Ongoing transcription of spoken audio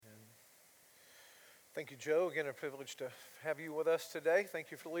Thank you, Joe. Again, a privilege to have you with us today.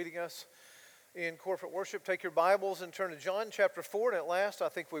 Thank you for leading us in corporate worship. Take your Bibles and turn to John chapter 4. And at last, I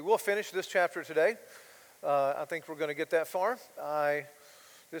think we will finish this chapter today. I think we're going to get that far.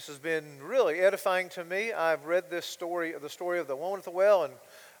 This has been really edifying to me. I've read the story of the woman at the well and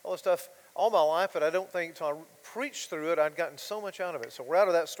all this stuff all my life, but I don't think until I preached through it, I'd gotten so much out of it. So we're out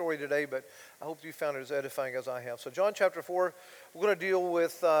of that story today, but I hope you found it as edifying as I have. So John chapter 4, we're going to deal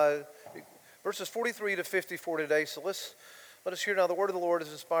with verses 43 to 54 today. So let us hear now. The word of the Lord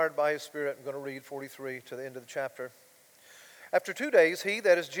is inspired by His Spirit. I'm going to read 43 to the end of the chapter. After 2 days, he,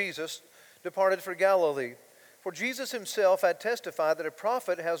 that is Jesus, departed for Galilee. For Jesus himself had testified that a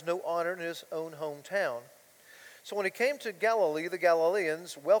prophet has no honor in his own hometown. So when he came to Galilee, the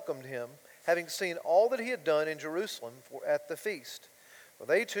Galileans welcomed him, having seen all that he had done in Jerusalem at the feast. For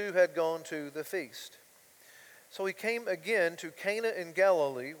they too had gone to the feast. So he came again to Cana in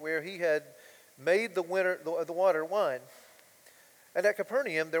Galilee, where he had made the water wine. And at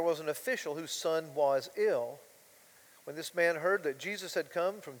Capernaum there was an official whose son was ill. When this man heard that Jesus had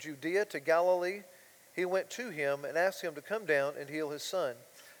come from Judea to Galilee, he went to him and asked him to come down and heal his son,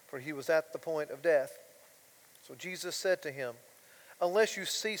 for he was at the point of death. So Jesus said to him, "Unless you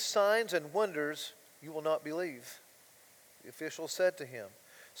see signs and wonders, you will not believe." The official said to him,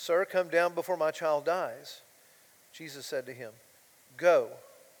 "Sir, come down before my child dies." Jesus said to him, "Go,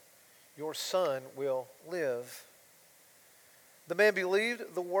 your son will live." The man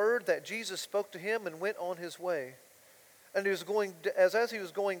believed the word that Jesus spoke to him and went on his way. And as he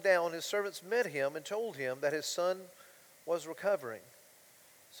was going down, his servants met him and told him that his son was recovering.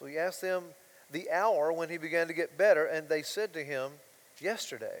 So he asked them the hour when he began to get better, and they said to him,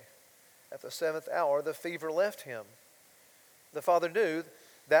 "Yesterday, at the 7th hour, the fever left him." The father knew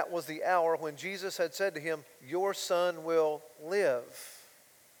that was the hour when Jesus had said to him, "Your son will live."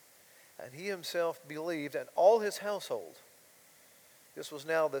 And he himself believed, and all his household. This was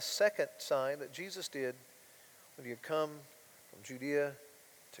now the second sign that Jesus did when he had come from Judea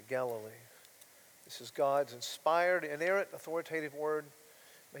to Galilee. This is God's inspired, inerrant, authoritative word.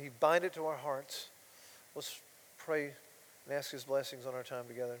 May He bind it to our hearts. Let's pray and ask His blessings on our time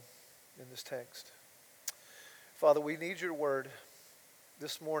together in this text. Father, we need your word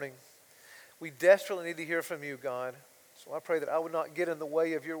this morning. We desperately need to hear from you, God. So I pray that I would not get in the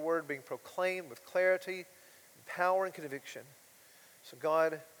way of your word being proclaimed with clarity, power, and conviction. So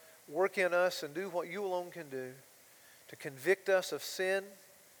God, work in us and do what you alone can do to convict us of sin,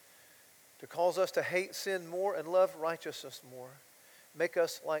 to cause us to hate sin more and love righteousness more. Make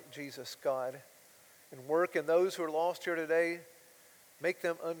us like Jesus, God, and work in those who are lost here today. Make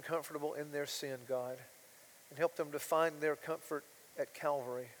them uncomfortable in their sin, God, and help them to find their comfort at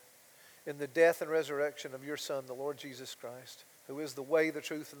Calvary in the death and resurrection of your Son, the Lord Jesus Christ, who is the way, the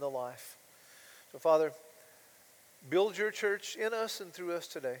truth, and the life. So, Father, build your church in us and through us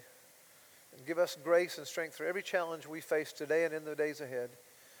today, and give us grace and strength for every challenge we face today and in the days ahead.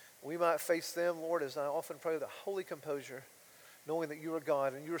 We might face them, Lord, as I often pray, with a holy composure, knowing that you are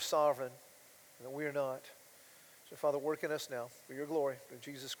God and you are sovereign and that we are not. So, Father, work in us now for your glory, through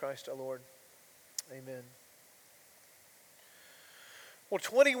Jesus Christ our Lord. Amen. Well,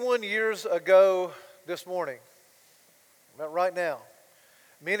 21 years ago this morning, about right now,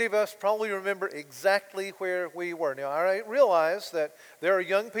 many of us probably remember exactly where we were. Now, I realize that there are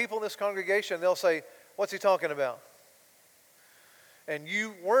young people in this congregation, they'll say, "What's he talking about?" And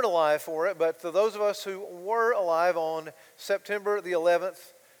you weren't alive for it, but for those of us who were alive on September the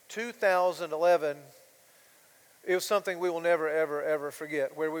 11th, 2011, it was something we will never, ever, ever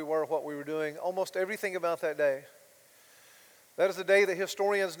forget, where we were, what we were doing, almost everything about that day. That is the day that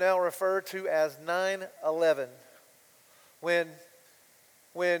historians now refer to as 9/11, when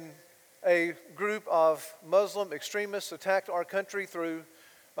a group of Muslim extremists attacked our country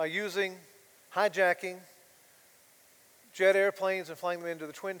by hijacking jet airplanes and flying them into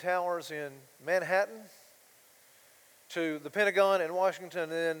the Twin Towers in Manhattan, to the Pentagon in Washington,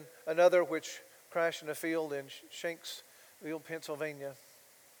 and then another which crashed in a field in Shanksville, Pennsylvania.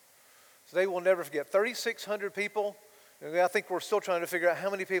 So they will never forget. 3,600 people. I think we're still trying to figure out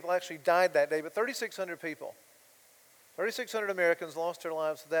how many people actually died that day, but 3,600 people. 3,600 Americans lost their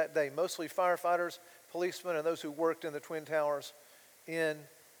lives that day, mostly firefighters, policemen, and those who worked in the Twin Towers in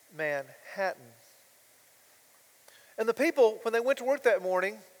Manhattan. And the people, when they went to work that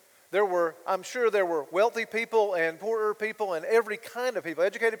morning, I'm sure there were wealthy people and poorer people and every kind of people,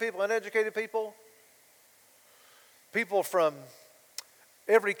 educated people, uneducated people, people from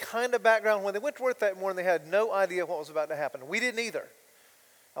every kind of background. When they went to work that morning, they had no idea what was about to happen. We didn't either.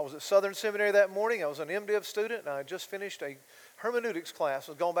 I was at Southern Seminary that morning. I was an MDiv student, and I had just finished a hermeneutics class.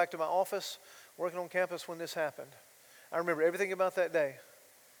 I was going back to my office working on campus when this happened. I remember everything about that day.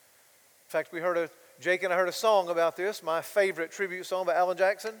 In fact, Jake and I heard a song about this, my favorite tribute song by Alan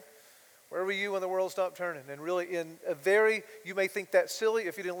Jackson. Where were you when the world stopped turning? And really, you may think that's silly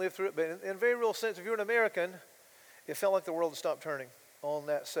if you didn't live through it, but in a very real sense, if you're an American, it felt like the world had stopped turning on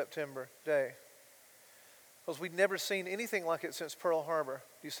that September day. Because we'd never seen anything like it since Pearl Harbor,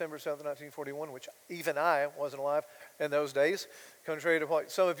 December 7th, 1941, which even I wasn't alive in those days, contrary to what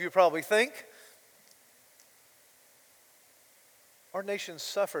some of you probably think. Our nation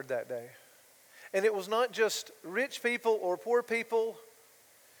suffered that day. And it was not just rich people or poor people.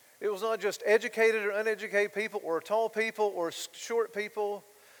 It was not just educated or uneducated people or tall people or short people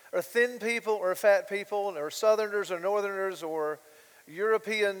or thin people or fat people or Southerners or Northerners or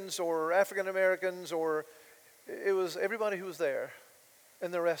Europeans or African Americans, or it was everybody who was there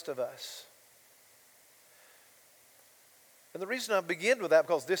and the rest of us. And the reason I begin with that,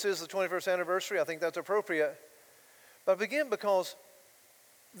 because this is the 21st anniversary, I think that's appropriate. But I begin because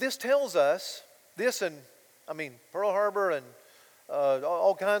this tells us, Pearl Harbor and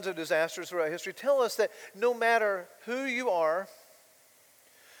all kinds of disasters throughout history tell us that no matter who you are,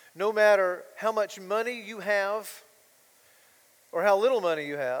 no matter how much money you have, or how little money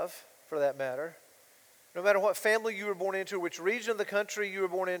you have, for that matter, no matter what family you were born into, which region of the country you were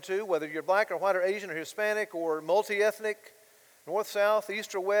born into, whether you're black or white or Asian or Hispanic or multi-ethnic, north, south,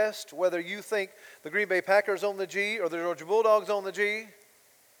 east or west, whether you think the Green Bay Packers own the G or the Georgia Bulldogs own the G,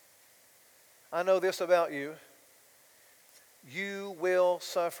 I know this about you. You will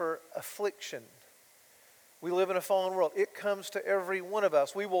suffer affliction. We live in a fallen world. It comes to every one of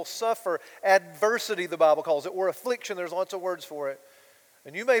us. We will suffer adversity, the Bible calls it, or affliction. There's lots of words for it.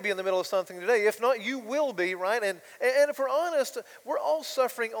 And you may be in the middle of something today. If not, you will be, right? And if we're honest, we're all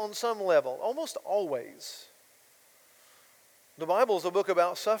suffering on some level, almost always. The Bible is a book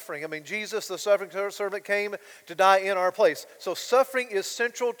about suffering. Jesus, the suffering servant, came to die in our place. So suffering is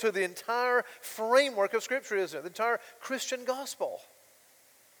central to the entire framework of Scripture, isn't it? The entire Christian gospel.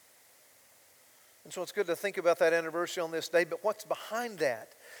 And so it's good to think about that anniversary on this day, but what's behind that?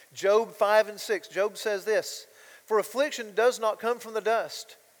 Job 5 and 6. Job says this, "For affliction does not come from the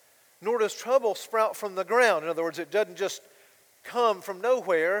dust, nor does trouble sprout from the ground." In other words, it doesn't just come from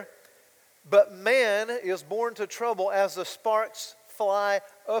nowhere. But man is born to trouble as the sparks fly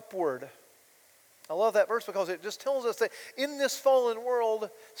upward. I love that verse because it just tells us that in this fallen world,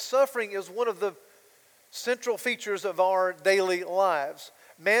 suffering is one of the central features of our daily lives.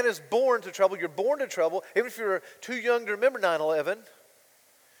 Man is born to trouble. You're born to trouble. Even if you're too young to remember 9/11,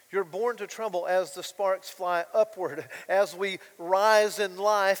 you're born to trouble as the sparks fly upward. As we rise in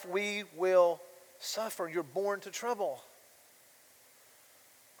life, we will suffer. You're born to trouble.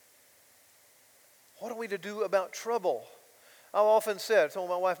 What are we to do about trouble? I've often said, I've told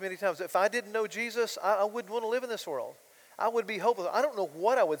my wife many times, if I didn't know Jesus, I wouldn't want to live in this world. I would be hopeless. I don't know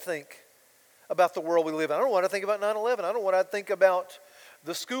what I would think about the world we live in. I don't know what I think about 9/11. I don't know what I'd think about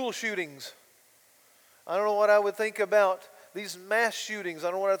the school shootings. I don't know what I would think about these mass shootings. I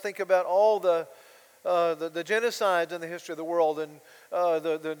don't know what I think about all the genocides in the history of the world and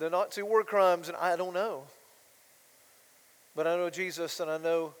the Nazi war crimes, and I don't know. But I know Jesus and I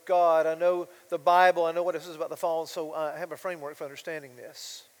know God. I know the Bible. I know what it says about the fall. So I have a framework for understanding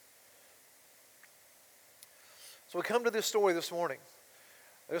this. So we come to this story this morning.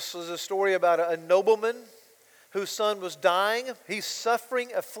 This is a story about a nobleman whose son was dying. He's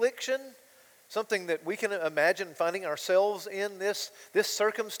suffering affliction, something that we can imagine finding ourselves in this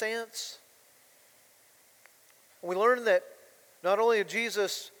circumstance. We learn that not only did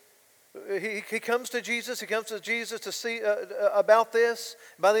Jesus... He comes to Jesus to see about this.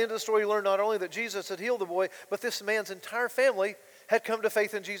 By the end of the story, you learn not only that Jesus had healed the boy, but this man's entire family had come to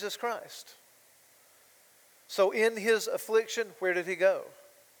faith in Jesus Christ. So in his affliction, where did he go?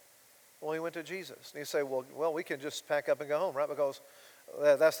 Well, he went to Jesus. And you say, well, we can just pack up and go home, right? Because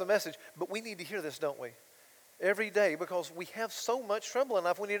that's the message. But we need to hear this, don't we? Every day, because we have so much trouble in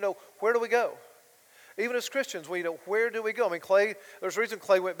life. We need to know, where do we go? Even as Christians, we know, where do we go? There's a reason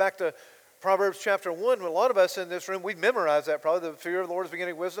Clay went back to Proverbs chapter 1. When a lot of us in this room, we memorized that probably. The fear of the Lord is the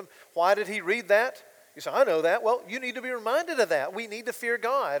beginning of wisdom. Why did he read that? You say, I know that. Well, you need to be reminded of that. We need to fear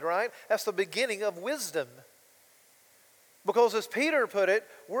God, right? That's the beginning of wisdom. Because as Peter put it,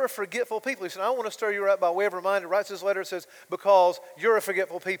 we're a forgetful people. He said, I want to stir you up by way of reminder. Writes this letter, says, because you're a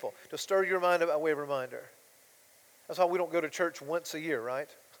forgetful people. To stir your mind up by way of reminder. That's why we don't go to church once a year, right?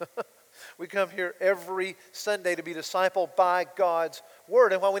 We come here every Sunday to be discipled by God's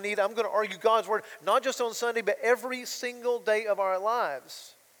Word. And while I'm going to argue God's Word, not just on Sunday, but every single day of our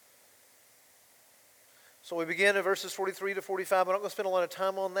lives. So we begin in verses 43 to 45. I'm not going to spend a lot of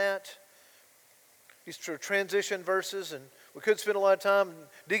time on that. These transition verses, and we could spend a lot of time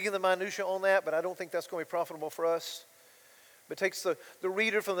digging the minutia on that, but I don't think that's going to be profitable for us. But it takes the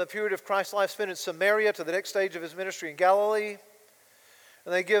reader from the period of Christ's life spent in Samaria to the next stage of his ministry in Galilee.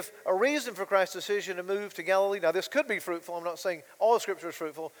 And they give a reason for Christ's decision to move to Galilee. Now, this could be fruitful. I'm not saying all the Scripture is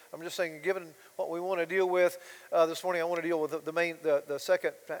fruitful. I'm just saying, given what we want to deal with this morning, I want to deal with the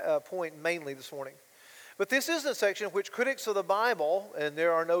second point mainly this morning. But this is a section in which critics of the Bible, and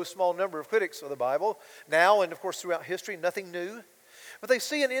there are no small number of critics of the Bible, now and of course throughout history, nothing new. But they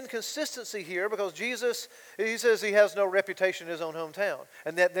see an inconsistency here because Jesus, he says he has no reputation in his own hometown.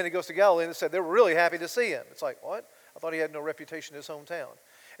 And then he goes to Galilee and they said they were really happy to see him. It's like, what? I thought he had no reputation in his hometown.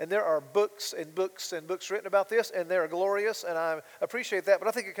 And there are books and books and books written about this, and they're glorious, and I appreciate that. But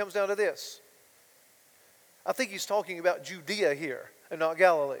I think it comes down to this. I think he's talking about Judea here and not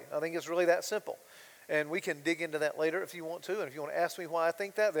Galilee. I think it's really that simple. And we can dig into that later if you want to. And if you want to ask me why I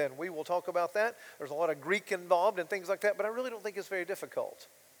think that, then we will talk about that. There's a lot of Greek involved and things like that, but I really don't think it's very difficult.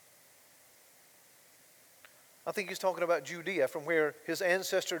 I think he's talking about Judea, from where his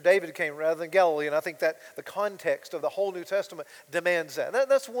ancestor David came rather than Galilee. And I think that the context of the whole New Testament demands that.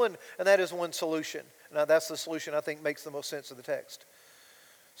 That's one, and that is one solution. Now that's the solution I think makes the most sense of the text.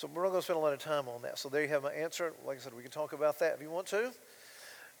 So we're not going to spend a lot of time on that. So there you have my answer. Like I said, we can talk about that if you want to.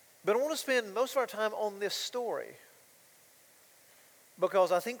 But I want to spend most of our time on this story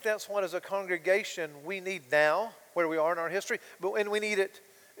because I think that's what, as a congregation, we need now, where we are in our history. And we needed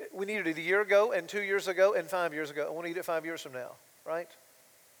it a year ago, and 2 years ago, and 5 years ago. And we'll need it 5 years from now, right?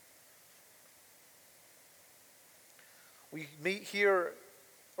 We meet here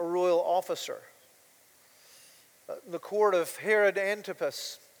a royal officer. The court of Herod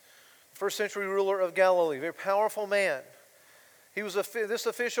Antipas, first century ruler of Galilee, very powerful man. This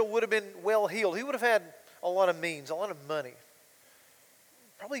official would have been well heeled. He would have had a lot of means, a lot of money,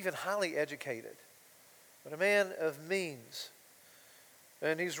 probably even highly educated, but a man of means.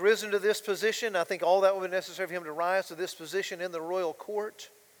 And he's risen to this position. I think all that would be necessary for him to rise to this position in the royal court.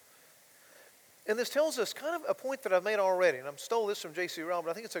 And this tells us kind of a point that I've made already, and I stole this from J.C. Ryle, but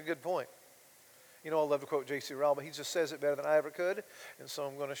I think it's a good point. You know, I love to quote J.C. Ryle, but he just says it better than I ever could, and so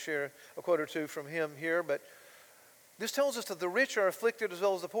I'm going to share a quote or two from him here. But this tells us that the rich are afflicted as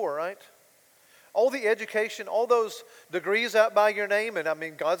well as the poor, right? All the education, all those degrees out by your name, and I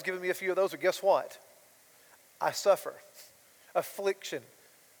mean, God's given me a few of those, but guess what? I suffer. Affliction.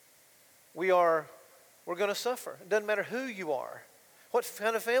 We're going to suffer. It doesn't matter who you are, what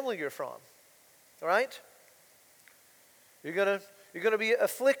kind of family you're from, right? You're going to be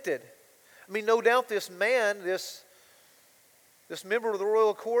afflicted. I mean, no doubt this man, this member of the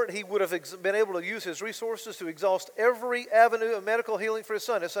royal court, he would have been able to use his resources to exhaust every avenue of medical healing for his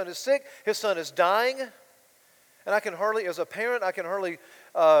son. His son is sick. His son is dying. And I can hardly, as a parent,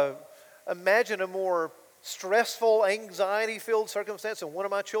 imagine a more stressful, anxiety-filled circumstance than one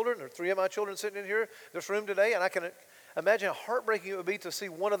of my children, or three of my children sitting in here, this room today. And I can imagine how heartbreaking it would be to see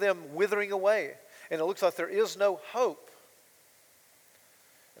one of them withering away. And it looks like there is no hope.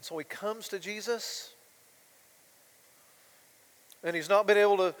 And so he comes to Jesus. And he's not been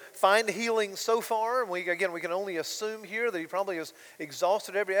able to find healing so far. And we can only assume here that he probably has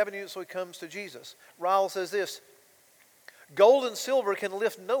exhausted every avenue, so he comes to Jesus. Ryle says this: gold and silver can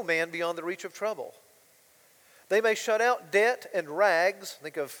lift no man beyond the reach of trouble. They may shut out debt and rags.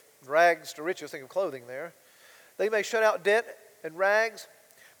 Think of rags to riches, think of clothing there. They may shut out debt and rags,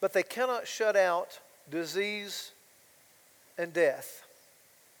 but they cannot shut out disease and death.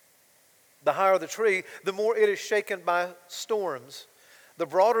 The higher the tree, the more it is shaken by storms. The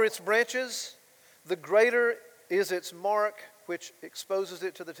broader its branches, the greater is its mark, which exposes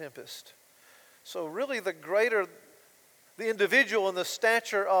it to the tempest. So really, the greater the individual in the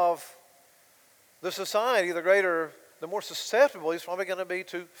stature of the society, the more susceptible he's probably going to be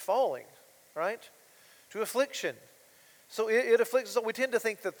to falling, right? To affliction. So it afflicts. So we tend to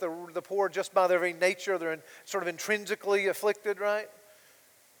think that the poor, just by their very nature, they're sort of intrinsically afflicted, right?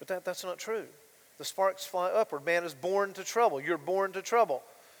 But that's not true. The sparks fly upward. Man is born to trouble. You're born to trouble.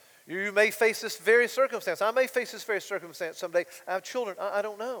 You may face this very circumstance. I may face this very circumstance someday. I have children. I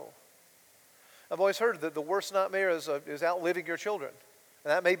don't know. I've always heard that the worst nightmare is outliving your children.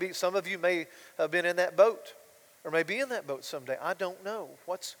 And that may be, some of you may have been in that boat, or may be in that boat someday. I don't know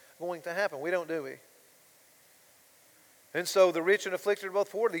what's going to happen. We don't, do we? And so the rich and afflicted are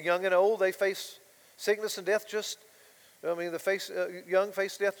both poor. The young and old, they face sickness and death the young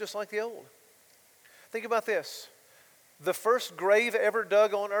face death just like the old. Think about this. The first grave ever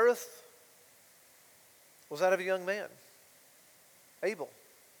dug on earth was that of a young man, Abel.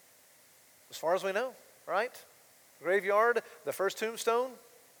 As far as we know, right? Graveyard, the first tombstone,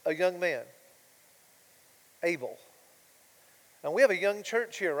 a young man. Abel. Now, we have a young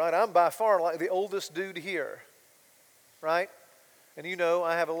church here, right? I'm by far like the oldest dude here, right? And you know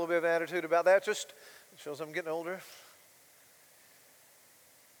I have a little bit of an attitude about that. Just shows I'm getting older.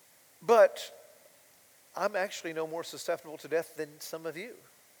 But I'm actually no more susceptible to death than some of you,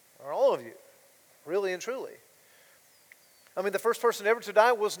 or all of you, really and truly. I mean, the first person ever to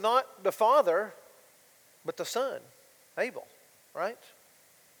die was not the father, but the son, Abel, right?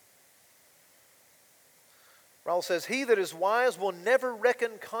 Raul says, he that is wise will never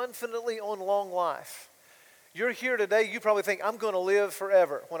reckon confidently on long life. You're here today, you probably think, I'm going to live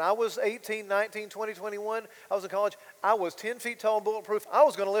forever. When I was 18, 19, 20, 21, I was in college, I was 10 feet tall, bulletproof. I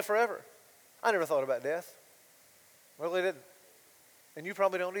was going to live forever. I never thought about death. Really didn't. And you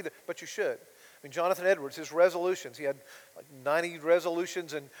probably don't either, but you should. I mean, Jonathan Edwards, his resolutions, he had like 90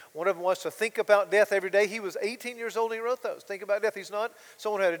 resolutions, and one of them was to think about death every day. He was 18 years old and he wrote those. Think about death. He's not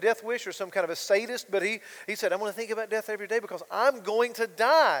someone who had a death wish or some kind of a sadist, but he said, I'm going to think about death every day because I'm going to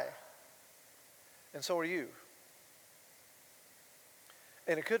die. And so are you.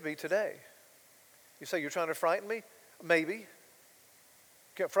 And it could be today. You say, you're trying to frighten me? Maybe.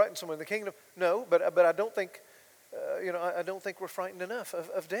 Can't frighten someone in the kingdom. No, but I don't think, I don't think we're frightened enough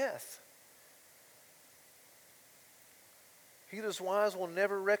of death. He that is wise will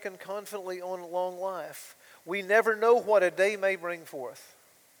never reckon confidently on long life. We never know what a day may bring forth.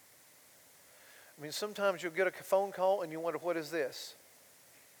 I mean, sometimes you'll get a phone call and you wonder, what is this?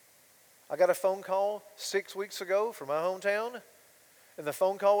 I got a phone call 6 weeks ago from my hometown, and the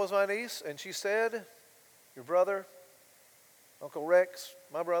phone call was my niece, and she said, your brother, Uncle Rex,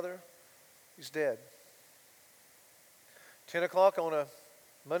 my brother, he's dead. 10 o'clock on a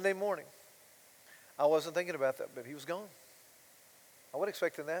Monday morning. I wasn't thinking about that, but he was gone. I wasn't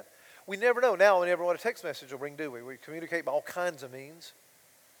expecting that. We never know. Now, we never know what a text message will bring, do we? We communicate by all kinds of means.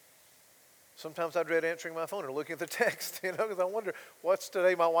 Sometimes I dread answering my phone or looking at the text, because I wonder, what's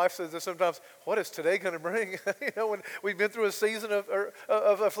today? My wife says this sometimes, what is today going to bring? When we've been through a season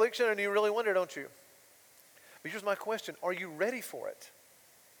of affliction, and you really wonder, don't you? But here's my question. Are you ready for it?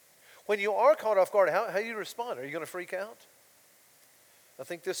 When you are caught off guard, how do you respond? Are you going to freak out? I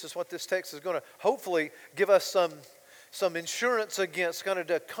think this is what this text is going to hopefully give us some insurance against, kind of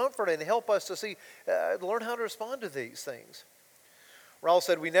to comfort and help us to see, learn how to respond to these things. Raul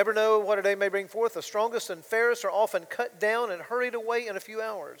said, we never know what a day may bring forth. The strongest and fairest are often cut down and hurried away in a few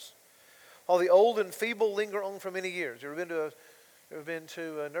hours, while the old and feeble linger on for many years. You ever been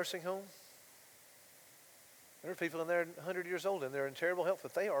to a nursing home? There are people in there 100 years old and they're in terrible health,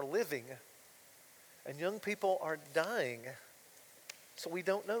 but they are living. And young people are dying. So we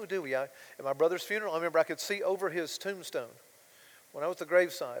don't know, do we? At my brother's funeral, I remember I could see over his tombstone. When I was at the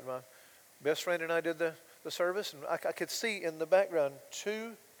graveside, my best friend and I did the service, and I could see in the background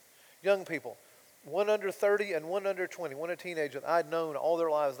 2 young people, one under 30 and one under 20, one a teenager. I'd known all their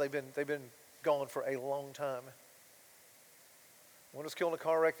lives they've been gone for a long time. One was killed in a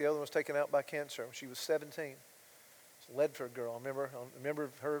car wreck, the other one was taken out by cancer. She was 17. It's a Ledford girl. I remember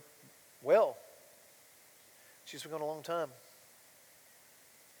her well. She's been gone a long time.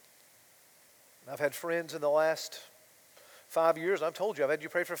 I've had friends in the last 5 years, I've told you, I've had you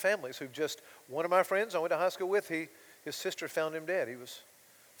pray for families who've just, one of my friends I went to high school with, his sister found him dead. He was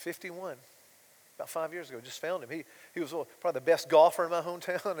 51, about 5 years ago, just found him. He was probably the best golfer in my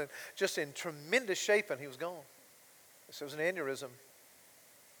hometown and just in tremendous shape, and he was gone. It was an aneurysm.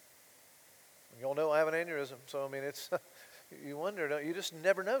 You all know I have an aneurysm, so I mean, it's, you wonder, you just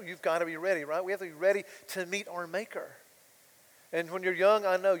never know. You've got to be ready, right? We have to be ready to meet our Maker. And when you're young,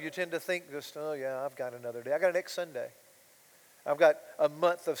 I know you tend to think just, oh yeah, I've got another day. I got next Sunday. I've got a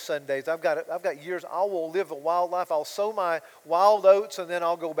month of Sundays. I've got years. I will live a wild life. I'll sow my wild oats, and then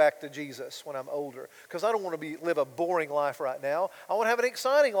I'll go back to Jesus when I'm older. Because I don't want to live a boring life right now. I want to have an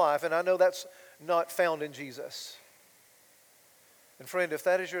exciting life, and I know that's not found in Jesus. And friend, if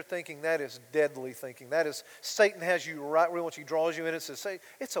that is your thinking, that is deadly thinking. That is, Satan has you right where he draws you in and says, say,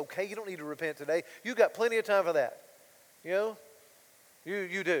 it's okay, you don't need to repent today. You've got plenty of time for that. You know?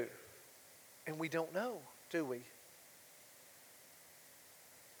 You do. And we don't know, do we? You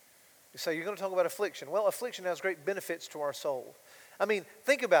say, you're going to talk about affliction. Well, affliction has great benefits to our soul. I mean,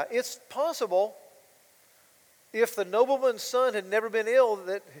 think about it. It's possible if the nobleman's son had never been ill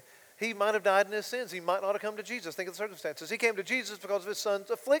that he might have died in his sins. He might not have come to Jesus. Think of the circumstances. He came to Jesus because of his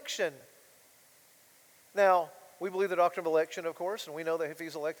son's affliction. Now, we believe the doctrine of election, of course, and we know that if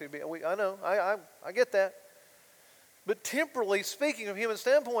he's elected, I know, I get that. But temporally speaking, from a human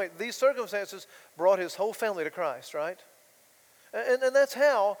standpoint, these circumstances brought his whole family to Christ, right? And that's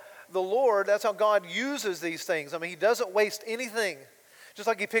how the Lord, that's how God uses these things. I mean, he doesn't waste anything. Just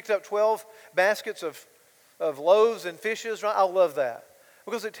like he picked up 12 baskets of of loaves and fishes, right? I love that.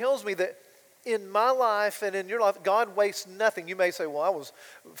 Because it tells me that in my life and in your life, God wastes nothing. You may say, well, I was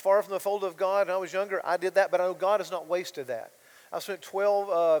far from the fold of God and I was younger. I did that, but I know God has not wasted that. I spent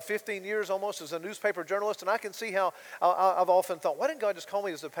 15 years almost as a newspaper journalist, and I can see how I've often thought, why didn't God just call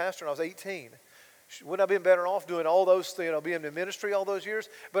me as a pastor when I was 18? Wouldn't I have been better off doing all those things, being in ministry all those years?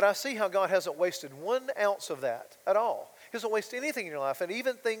 But I see how God hasn't wasted 1 ounce of that at all. He doesn't waste anything in your life. And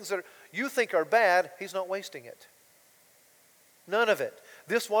even things that you think are bad, He's not wasting it. None of it.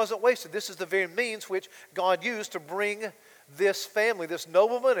 This wasn't wasted. This is the very means which God used to bring this family, this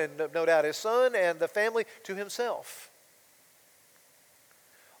nobleman, and no doubt his son, and the family to Himself.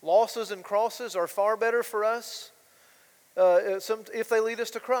 Losses and crosses are far better for us if they lead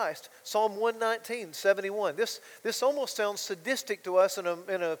us to Christ. Psalm 119, 71. This almost sounds sadistic to us in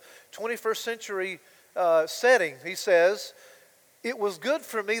a 21st century setting. He says, "It was good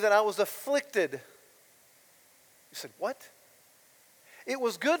for me that I was afflicted." You said, what? It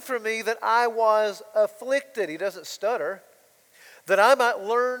was good for me that I was afflicted. He doesn't stutter. That I might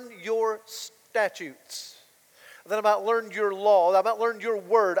learn your statutes. That I might learn your law. That I might learn your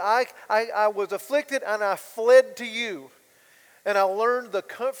word. I was afflicted and I fled to you. And I learned the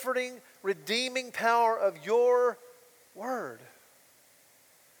comforting, redeeming power of your word.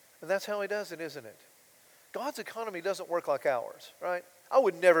 And that's how He does it, isn't it? God's economy doesn't work like ours, right? I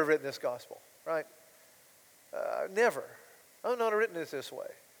would never have written this gospel, right? Never. I would not have written it this way.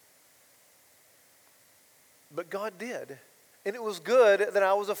 But God did. And it was good that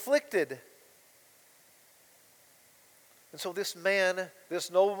I was afflicted. And so this man,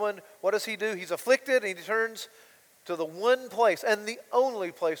 this nobleman, what does he do? He's afflicted and he turns to the one place and the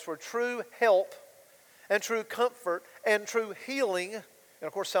only place where true help and true comfort and true healing, and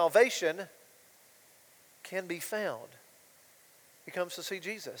of course salvation, can be found. He comes to see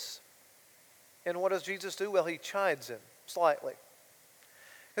Jesus. And what does Jesus do? Well, He chides him slightly.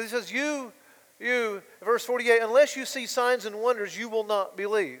 Because He says, you, verse 48, unless you see signs and wonders, you will not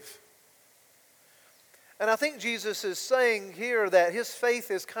believe. And I think Jesus is saying here that his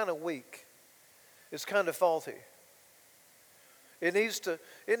faith is kind of weak. It's kind of faulty. It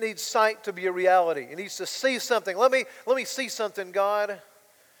needs sight to be a reality. It needs to see something. Let me see something, God.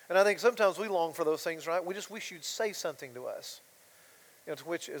 And I think sometimes we long for those things, right? We just wish You'd say something to us. To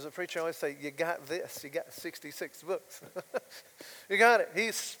which, as a preacher, I always say, you got this. You got 66 books. You got it.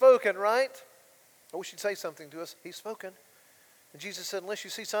 He's spoken, right? I wish You'd say something to us. He's spoken. And Jesus said, unless you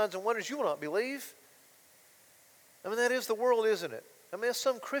see signs and wonders, you will not believe. I mean, that is the world, isn't it? I mean, there's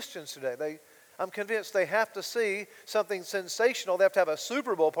some Christians today. I'm convinced they have to see something sensational. They have to have a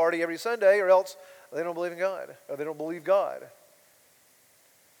Super Bowl party every Sunday, or else they don't believe in God, or they don't believe God.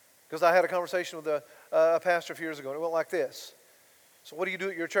 Because I had a conversation with a pastor a few years ago, and it went like this. So what do you do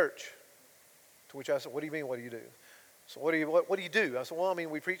at your church? To which I said, what do you mean, what do you do? So what do you do? I said, well, I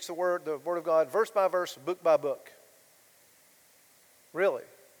mean, we preach the Word of God, verse by verse, book by book. Really?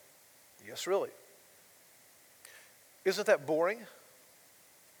 Yes, really. Isn't that boring?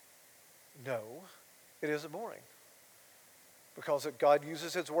 No, it isn't boring. Because God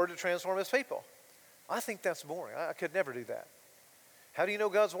uses His Word to transform His people. I think that's boring. I could never do that. How do you know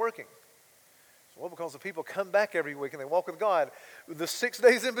God's working? Well, because the people come back every week and they walk with God. The 6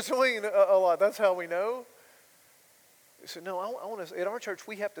 days in between, a lot. That's how we know. He said, no, I want to. At our church,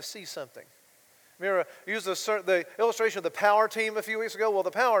 we have to see something. Remember, I used the illustration of the power team a few weeks ago. Well,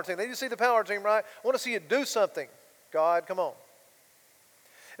 the power team, they didn't see the power team, right? I want to see you do something. God, come on.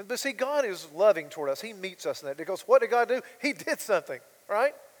 But see, God is loving toward us. He meets us in that. Because what did God do? He did something,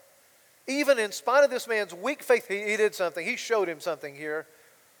 right? Even in spite of this man's weak faith, he did something. He showed him something here.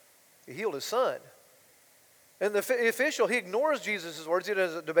 He healed his son. And the official, he ignores Jesus' words. He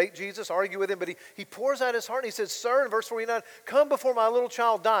doesn't debate Jesus, argue with him, but he pours out his heart and he says, sir, in verse 49, come before my little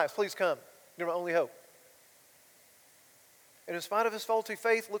child dies. Please come. You're my only hope. And in spite of his faulty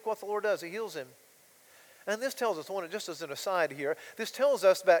faith, look what the Lord does. He heals him. And this tells us, just as an aside here, this tells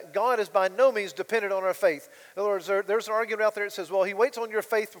us that God is by no means dependent on our faith. In other words, there's an argument out there that says, well, He waits on your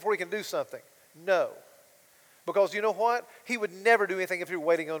faith before He can do something. No. Because you know what? He would never do anything if He were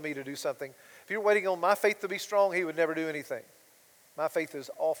waiting on me to do something. If He were waiting on my faith to be strong, He would never do anything. My faith is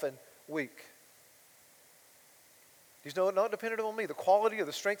often weak. He's not dependent on me. The quality or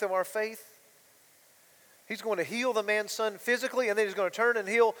the strength of our faith, He's going to heal the man's son physically, and then He's going to turn and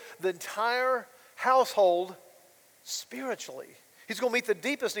heal the entire household spiritually. He's going to meet the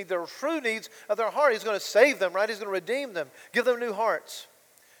deepest need, their true needs of their heart. He's going to save them, right? He's going to redeem them, give them new hearts.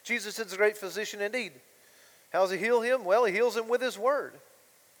 Jesus is a great physician indeed. How does He heal him? Well, He heals him with His Word.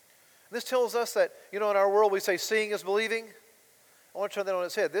 This tells us that, in our world we say seeing is believing. I want to turn that on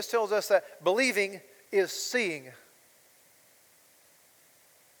its head. This tells us that believing is seeing.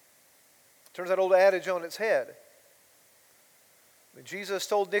 Turns that old adage on its head. Jesus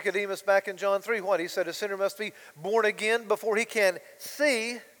told Nicodemus back in John 3 what? He said a sinner must be born again before he can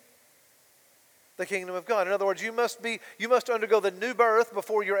see the kingdom of God. In other words, you must undergo the new birth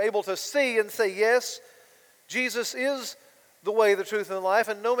before you're able to see and say, yes, Jesus is the way, the truth, and the life,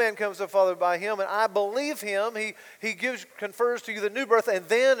 and no man comes to the Father by him, and I believe him. He confers to you the new birth, and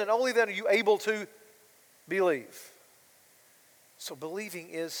then and only then are you able to believe. So believing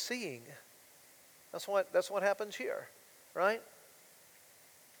is seeing. That's what happens here, right?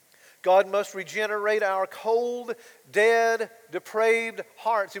 God must regenerate our cold, dead, depraved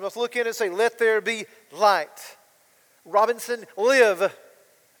hearts. He must look in and say, let there be light. Robinson, live.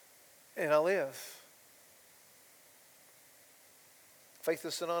 And I live. Faith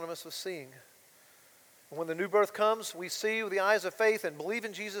is synonymous with seeing. And when the new birth comes, we see with the eyes of faith and believe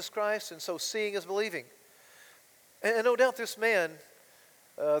in Jesus Christ, and so seeing is believing. And no doubt this man,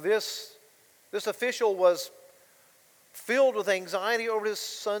 this official was filled with anxiety over his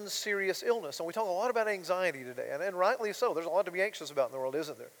son's serious illness. And we talk a lot about anxiety today, and rightly so. There's a lot to be anxious about in the world,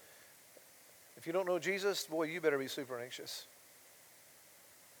 isn't there? If you don't know Jesus, boy, you better be super anxious.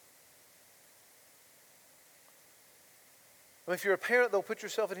 I mean, if you're a parent, though, put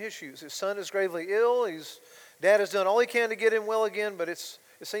yourself in his shoes. His son is gravely ill. Dad has done all he can to get him well again, but it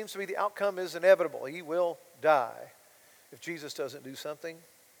seems to be the outcome is inevitable. He will die if Jesus doesn't do something.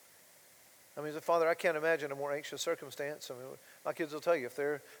 I mean, as a father, I can't imagine a more anxious circumstance. I mean, my kids will tell you, if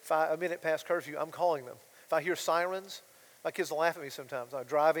they're a minute past curfew, I'm calling them. If I hear sirens, my kids will laugh at me sometimes. I'm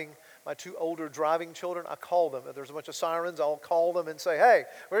driving my two older driving children. I call them. If there's a bunch of sirens, I'll call them and say, hey,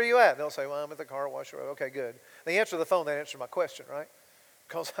 where are you at? And they'll say, well, I'm at the car wash. Okay, good. They answer the phone. They answer my question, right?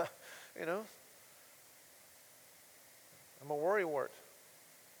 Because, I'm a worrywart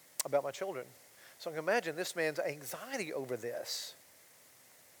about my children. So I can imagine this man's anxiety over this.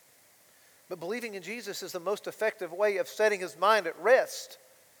 But believing in Jesus is the most effective way of setting his mind at rest.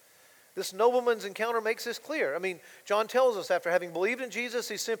 This nobleman's encounter makes this clear. I mean, John tells us after having believed in Jesus,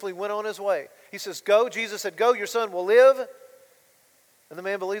 he simply went on his way. He says, go. Jesus said, go, your son will live. And the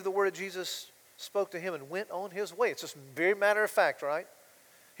man believed the word of Jesus spoke to him and went on his way. It's just very matter of fact, right?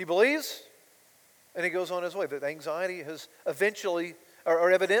 He believes and he goes on his way. The anxiety has eventually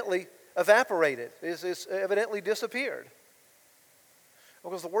or evidently evaporated, is evidently disappeared.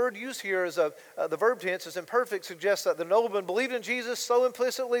 Because the word used here is the verb tense is imperfect, suggests that the nobleman believed in Jesus so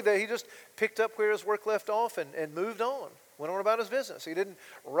implicitly that he just picked up where his work left off and moved on, went on about his business. He didn't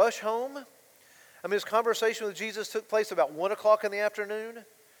rush home. I mean, his conversation with Jesus took place about 1 o'clock in the afternoon,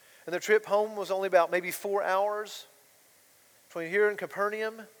 and the trip home was only about maybe 4 hours between here and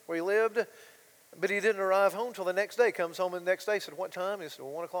Capernaum, where he lived. But he didn't arrive home till the next day. Comes home the next day, said, what time? He said,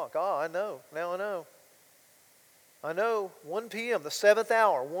 well, 1 o'clock. I know. Now I know. I know, 1 p.m., the 7th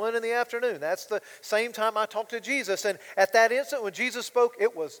hour, 1 in the afternoon. That's the same time I talked to Jesus. And at that instant when Jesus spoke,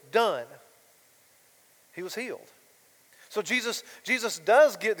 it was done. He was healed. So Jesus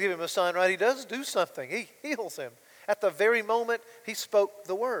does give him a sign, right? He does do something. He heals him. At the very moment he spoke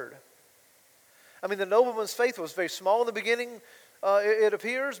the word. I mean, the nobleman's faith was very small in the beginning, it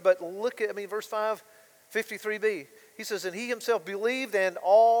appears. But look at, verse 5:53b. He says, and he himself believed and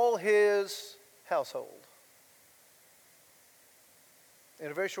all his household. In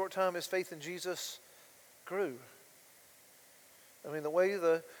a very short time, his faith in Jesus grew. I mean, the way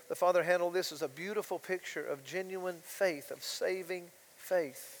the Father handled this is a beautiful picture of genuine faith, of saving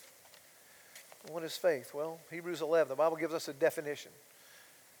faith. What is faith? Well, Hebrews 11, the Bible gives us a definition.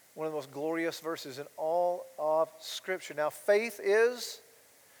 One of the most glorious verses in all of Scripture. Now, faith is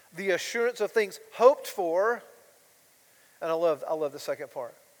the assurance of things hoped for, and I love the second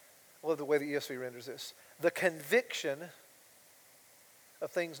part. I love the way the ESV renders this. The conviction of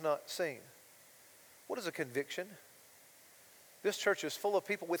things not seen. What is a conviction? This church is full of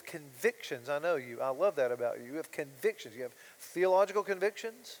people with convictions. I know you. I love that about you. You have convictions. You have theological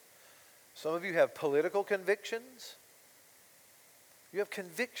convictions. Some of you have political convictions. You have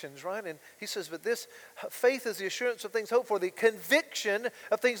convictions, right? And he says, but this faith is the assurance of things hoped for, the conviction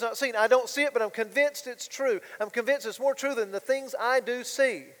of things not seen. I don't see it, but I'm convinced it's true. I'm convinced it's more true than the things I do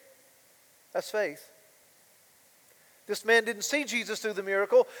see. That's faith. This man didn't see Jesus through the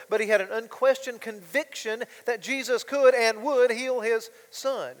miracle, but he had an unquestioned conviction that Jesus could and would heal his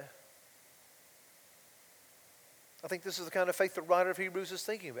son. I think this is the kind of faith the writer of Hebrews is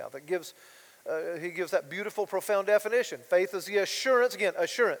thinking about. That he gives that beautiful, profound definition. Faith is the assurance, again,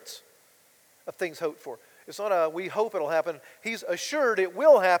 assurance of things hoped for. It's not a we hope it'll happen. He's assured it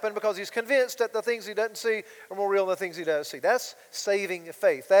will happen because he's convinced that the things he doesn't see are more real than the things he does see. That's saving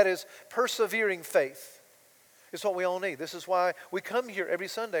faith. That is persevering faith. It's what we all need. This is why we come here every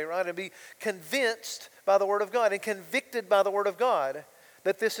Sunday, right? And be convinced by the Word of God and convicted by the Word of God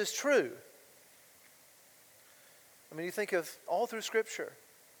that this is true. I mean, you think of all through Scripture.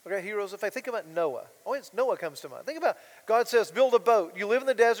 Look at heroes of faith. Think about Noah. Always Noah comes to mind. Think about God says, build a boat. You live in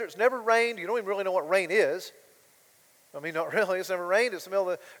the desert. It's never rained. You don't even really know what rain is. I mean, not really. It's never rained. It's the middle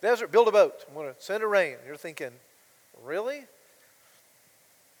of the desert. Build a boat. I'm going to send a rain. You're thinking, really?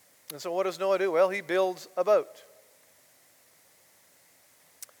 And so what does Noah do? Well, he builds a boat.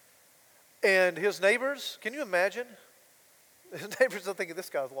 And his neighbors, can you imagine? His neighbors are thinking, this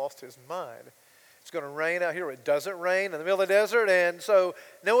guy's lost his mind. It's going to rain out here. It doesn't rain in the middle of the desert. And so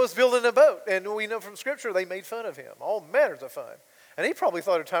Noah's building a boat. And we know from Scripture they made fun of him. All manners of fun. And he probably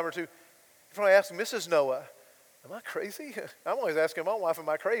thought a time or two, he probably asked Mrs. Noah, am I crazy? I'm always asking my wife, am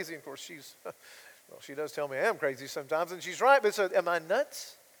I crazy? Of course, well, she does tell me I am crazy sometimes. And she's right. But so, am I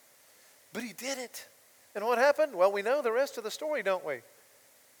nuts? But he did it. And what happened? Well, we know the rest of the story, don't we?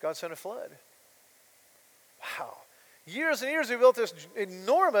 God sent a flood. Wow. Years and years he built this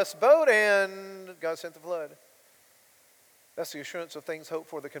enormous boat and God sent the flood. That's the assurance of things hoped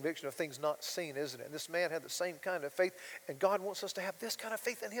for, the conviction of things not seen, isn't it? And this man had the same kind of faith, and God wants us to have this kind of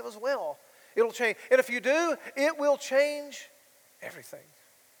faith in him as well. It'll change. And if you do, it will change everything.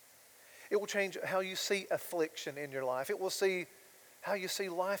 It will change how you see affliction in your life. It will see how you see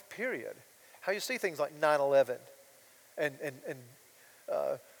life, period. How you see things like 9/11 and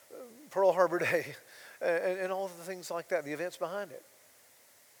Pearl Harbor Day and all of the things like that, the events behind it.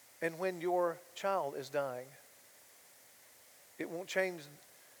 And when your child is dying, it won't change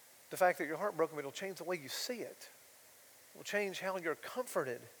the fact that you're heartbroken, but it'll change the way you see it. It will change how you're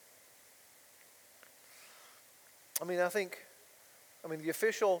comforted. I mean, the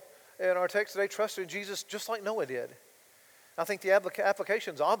official in our text today trusted in Jesus just like Noah did. I think the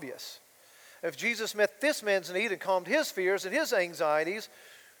application's obvious. If Jesus met this man's need and calmed his fears and his anxieties,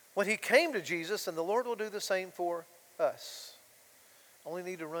 when he came to Jesus, and the Lord will do the same for us. Only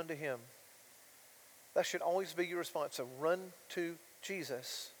need to run to him. That should always be your response. So run to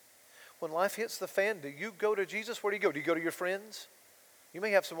Jesus. When life hits the fan, do you go to Jesus? Where do you go? Do you go to your friends? You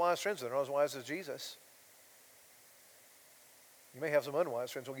may have some wise friends that are not as wise as Jesus. You may have some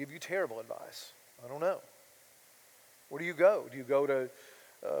unwise friends who will give you terrible advice. I don't know. Where do you go? Do you go to,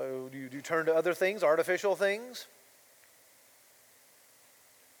 do you turn to other things, artificial things?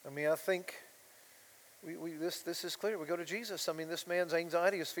 I mean, I think this is clear. We go to Jesus. I mean, this man's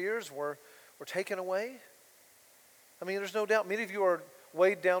anxiety, his fears were taken away. I mean, there's no doubt many of you are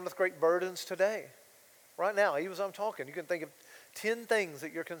weighed down with great burdens today. Right now, even as I'm talking, you can think of 10 things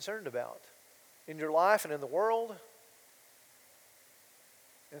that you're concerned about in your life and in the world.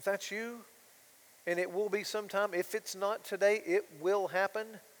 And if that's you, and it will be sometime, if it's not today, it will happen.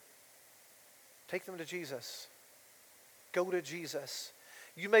 Take them to Jesus. Go to Jesus.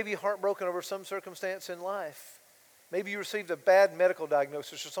 You may be heartbroken over some circumstance in life. Maybe you received a bad medical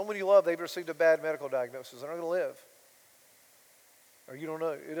diagnosis, or someone you love, they've received a bad medical diagnosis. They're not going to live. Or you don't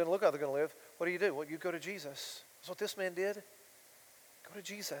know, it doesn't look like they're going to live. What do? Well, you go to Jesus. That's what this man did. Go to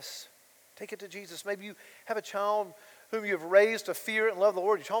Jesus. Take it to Jesus. Maybe you have a child whom you have raised to fear and love the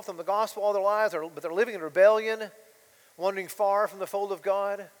Lord. You taught them the gospel all their lives, but they're living in rebellion, wandering far from the fold of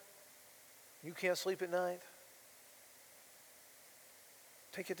God. You can't sleep at night.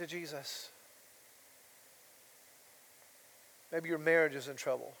 Take it to Jesus. Maybe your marriage is in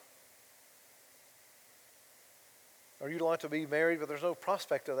trouble. Or you'd like to be married, but there's no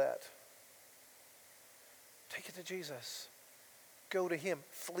prospect of that. Take it to Jesus. Go to him.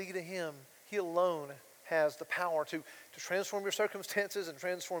 Flee to him. He alone has the power to transform your circumstances and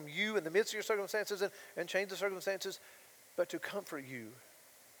transform you in the midst of your circumstances and change the circumstances, but to comfort you.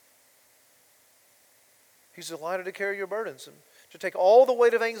 He's delighted to carry your burdens and to take all the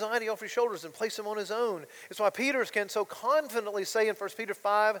weight of anxiety off your shoulders and place them on his own. It's why Peter can so confidently say in 1 Peter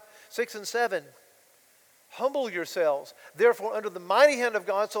 5, 6, and 7, humble yourselves, therefore, under the mighty hand of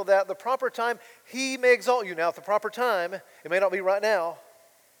God, so that at the proper time he may exalt you. Now, at the proper time, it may not be right now.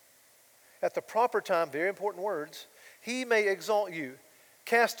 At the proper time, very important words, he may exalt you,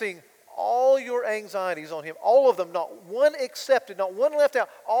 casting all your anxieties on him. All of them, not one accepted, not one left out.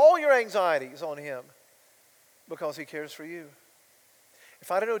 All your anxieties on him, because he cares for you.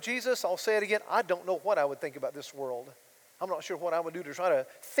 If I didn't know Jesus, I'll say it again, I don't know what I would think about this world. I'm not sure what I would do to try to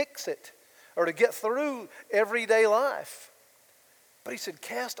fix it or to get through everyday life. But he said,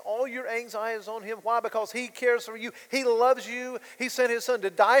 cast all your anxieties on him. Why? Because he cares for you. He loves you. He sent his son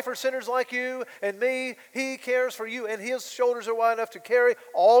to die for sinners like you and me. He cares for you, and his shoulders are wide enough to carry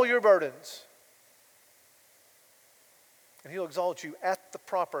all your burdens. And he'll exalt you at the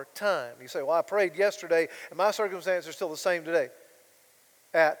proper time. You say, well, I prayed yesterday, and my circumstances are still the same today.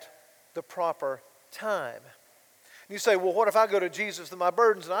 At the proper time. And you say, well, what if I go to Jesus with my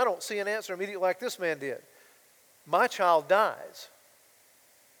burdens and I don't see an answer immediately like this man did? My child dies.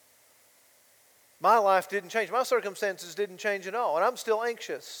 My life didn't change. My circumstances didn't change at all, and I'm still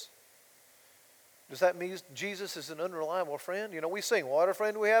anxious. Does that mean Jesus is an unreliable friend? You know, we sing, what a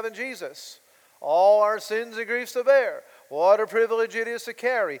friend we have in Jesus. All our sins and griefs to bear. What a privilege it is to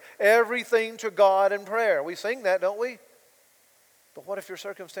carry everything to God in prayer. We sing that, don't we? But what if your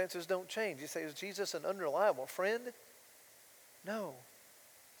circumstances don't change? You say, is Jesus an unreliable friend? No.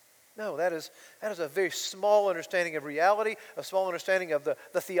 No, that is a very small understanding of reality, a small understanding of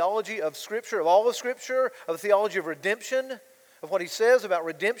the theology of Scripture, of all of Scripture, of the theology of redemption, of what he says about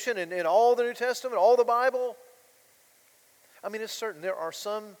redemption in all the New Testament, all the Bible. I mean, it's certain there are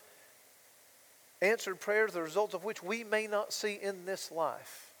some answered prayers, the results of which we may not see in this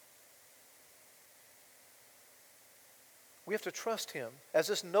life. We have to trust him, as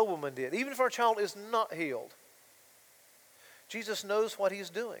this nobleman did, even if our child is not healed. Jesus knows what he's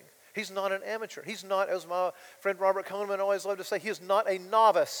doing. He's not an amateur. He's not, as my friend Robert Kahneman always loved to say, he is not a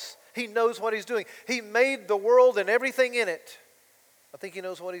novice. He knows what he's doing. He made the world and everything in it. I think he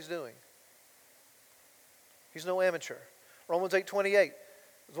knows what he's doing. He's no amateur. Romans 8:28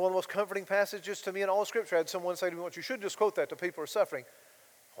 is one of the most comforting passages to me in all of Scripture. I had someone say to me once, you should just quote that to people who are suffering.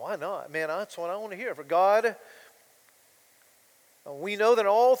 Why not? Man, that's what I want to hear. For God, we know that in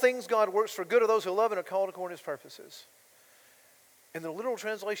all things God works for good of those who love and are called according to his purposes. And the literal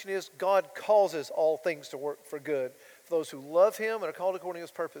translation is, God causes all things to work for good for those who love him and are called according to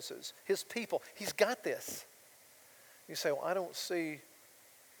his purposes. His people. He's got this. You say, well, I don't see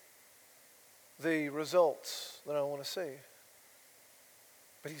the results that I want to see.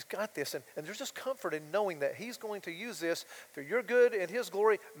 But he's got this. And there's just comfort in knowing that he's going to use this for your good and his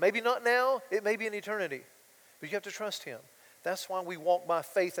glory. Maybe not now. It may be in eternity. But you have to trust him. That's why we walk by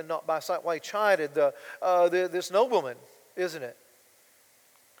faith and not by sight. Why he chided this nobleman, isn't it?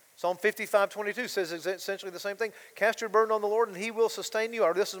 Psalm 55:22 says essentially the same thing. Cast your burden on the Lord and he will sustain you.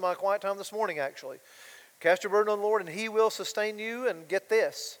 Or this is my quiet time this morning, actually. Cast your burden on the Lord and he will sustain you. And get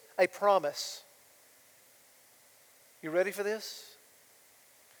this, a promise. You ready for this?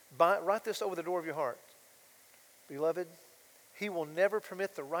 Write this over the door of your heart. Beloved, he will never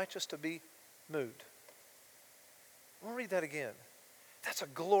permit the righteous to be moved. I want to read that again. That's a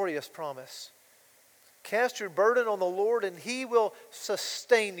glorious promise. Cast your burden on the Lord and he will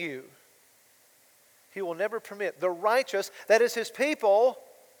sustain you. He will never permit the righteous, that is his people,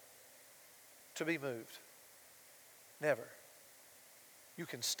 to be moved. Never. You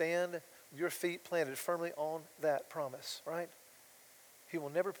can stand with your feet planted firmly on that promise, right? He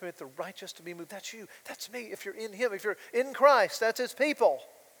will never permit the righteous to be moved. That's you. That's me. If you're in him, if you're in Christ, that's his people.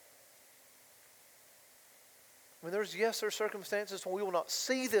 I mean, there are circumstances when we will not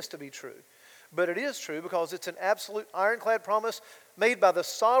see this to be true. But it is true because it's an absolute ironclad promise made by the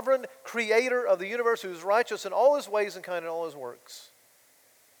sovereign creator of the universe who is righteous in all his ways and kind in all his works.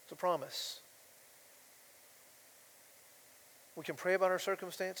 It's a promise. We can pray about our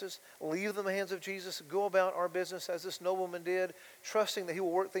circumstances, leave them in the hands of Jesus, go about our business as this nobleman did, trusting that he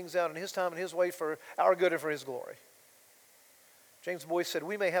will work things out in his time and his way for our good and for his glory. James Boyce said,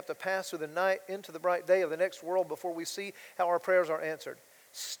 we may have to pass through the night into the bright day of the next world before we see how our prayers are answered.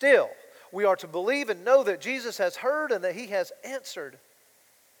 Still, we are to believe and know that Jesus has heard and that he has answered.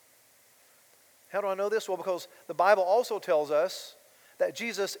 How do I know this? Well, because the Bible also tells us that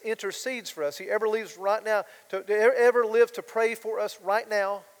Jesus intercedes for us. He ever lives right now, ever lives to pray for us right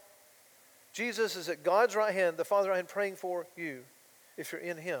now. Jesus is at God's right hand, the Father's right hand, praying for you if you're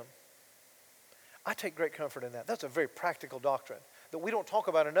in him. I take great comfort in that. That's a very practical doctrine that we don't talk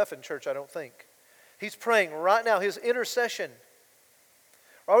about enough in church, I don't think. He's praying right now, his intercession.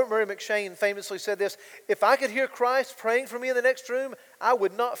 Robert Murray McCheyne famously said this, if I could hear Christ praying for me in the next room, I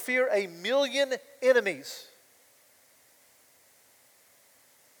would not fear 1,000,000 enemies.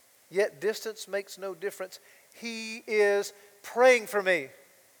 Yet distance makes no difference. He is praying for me.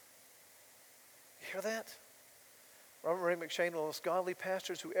 You hear that? Robert Murray McCheyne, one of the most godly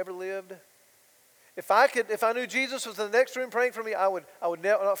pastors who ever lived. If I knew Jesus was in the next room praying for me, I would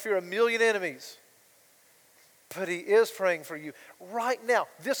not fear 1,000,000 enemies. But he is praying for you right now,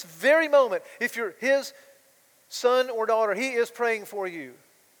 this very moment. If you're his son or daughter, he is praying for you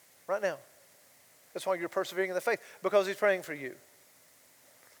right now. That's why you're persevering in the faith, because he's praying for you.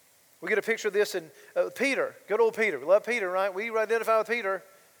 We get a picture of this in Peter, good old Peter. We love Peter, right? We identify with Peter.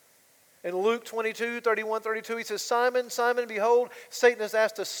 In Luke 22, 31, 32, he says, Simon, Simon, behold, Satan has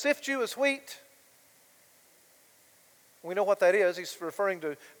asked to sift you as wheat. We know what that is. He's referring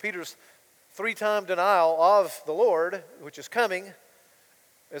to Peter's 3-time denial of the Lord, which is coming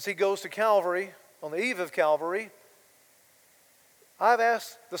as he goes to Calvary, on the eve of Calvary.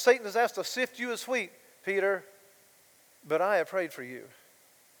 Satan has asked to sift you as wheat, Peter, but I have prayed for you,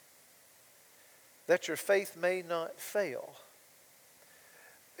 that your faith may not fail.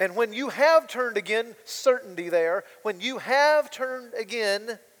 And when you have turned again, certainty there, when you have turned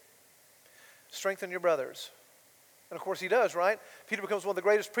again, strengthen your brothers. And of course he does, right? Peter becomes one of the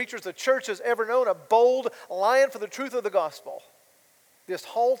greatest preachers the church has ever known, a bold lion for the truth of the gospel. This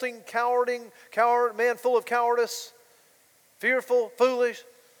halting, coward man full of cowardice, fearful, foolish,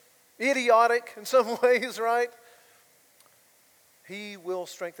 idiotic in some ways, right? He will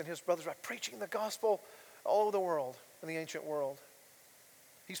strengthen his brothers by preaching the gospel all over the world, in the ancient world.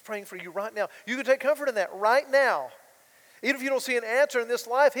 He's praying for you right now. You can take comfort in that right now. Even if you don't see an answer in this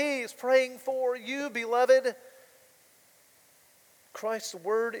life, he is praying for you, beloved. Christ's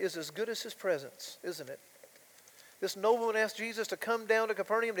word is as good as his presence, isn't it? This nobleman asked Jesus to come down to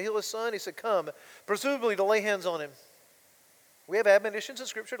Capernaum to heal his son. He said, come, presumably to lay hands on him. We have admonitions in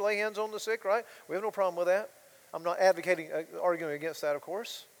Scripture to lay hands on the sick, right? We have no problem with that. I'm not arguing against that, of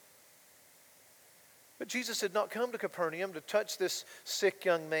course. But Jesus did not come to Capernaum to touch this sick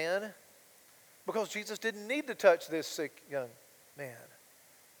young man, because Jesus didn't need to touch this sick young man.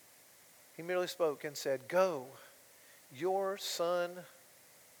 He merely spoke and said, go, your son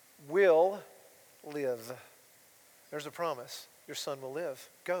will live. There's a promise. Your son will live.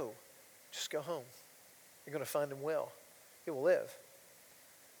 Go. Just go home. You're going to find him well. He will live.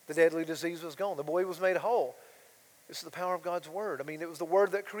 The deadly disease was gone. The boy was made whole. This is the power of God's word. I mean, it was the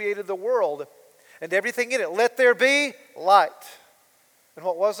word that created the world and everything in it. Let there be light. And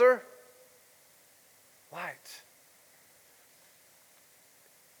what was there? Light.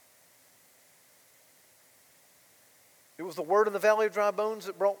 It was the word in the valley of dry bones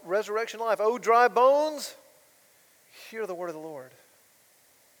that brought resurrection life. Oh, dry bones, hear the word of the Lord.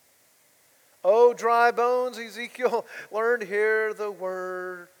 Oh, dry bones, Ezekiel learned, hear the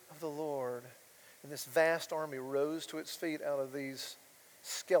word of the Lord. And this vast army rose to its feet out of these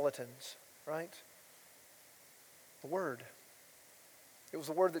skeletons, right? The word. It was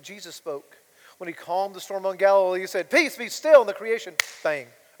the word that Jesus spoke. When he calmed the storm on Galilee, he said, peace, be still, and the creation, bang,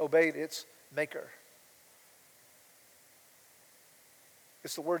 obeyed its maker.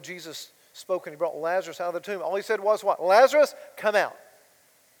 It's the word Jesus spoke, and he brought Lazarus out of the tomb. All he said was what? Lazarus, come out.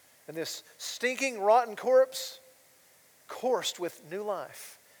 And this stinking, rotten corpse coursed with new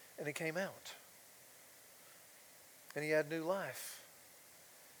life, and he came out. And he had new life.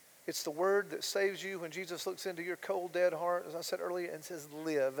 It's the word that saves you when Jesus looks into your cold, dead heart, as I said earlier, and says,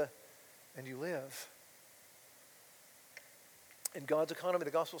 live, and you live. In God's economy,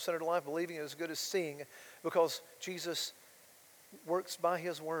 the gospel-centered life, believing is as good as seeing, because Jesus works by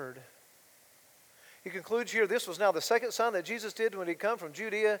his word. He concludes here, this was now the second sign that Jesus did when he come from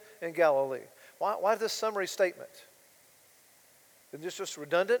Judea and Galilee. Why this summary statement? Isn't this just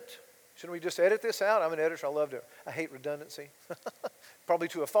redundant? Shouldn't we just edit this out? I'm an editor, I hate redundancy. Probably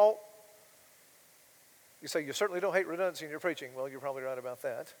to a fault. You say, you certainly don't hate redundancy in your preaching. Well, you're probably right about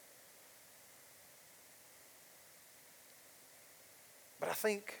that. But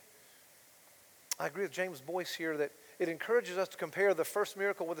I agree with James Boyce here that it encourages us to compare the first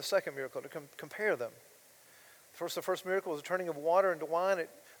miracle with the second miracle, to compare them. The first miracle was the turning of water into wine at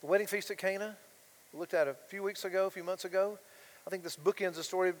the wedding feast at Cana. We looked at it a few months ago. I think this bookends the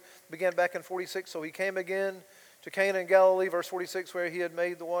story, began back in 46. So he came again to Cana in Galilee, verse 46, where he had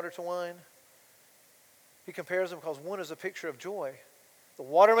made the water to wine. He compares them because one is a picture of joy. The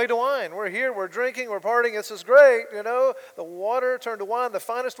water made to wine. We're here, we're drinking, we're partying. This is great, you know. The water turned to wine, the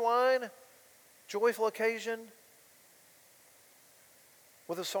finest wine. Joyful occasion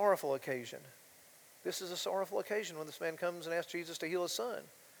with a sorrowful occasion. This is a sorrowful occasion when this man comes and asks Jesus to heal his son.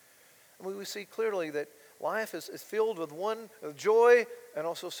 And we see clearly that life is filled with joy and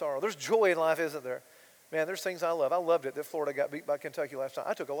also sorrow. There's joy in life, isn't there? Man, there's things I love. I loved it that Florida got beat by Kentucky last night.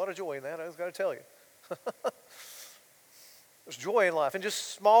 I took a lot of joy in that, I was going to tell you. There's joy in life. And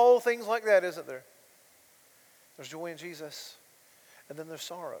just small things like that, isn't there? There's joy in Jesus. And then there's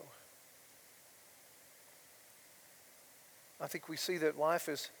sorrow. I think we see that life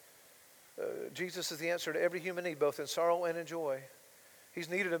is, Jesus is the answer to every human need, both in sorrow and in joy. He's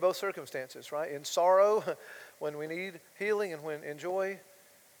needed in both circumstances, right? In sorrow, when we need healing, and when in joy,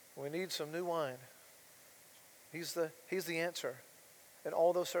 we need some new wine. He's the answer. in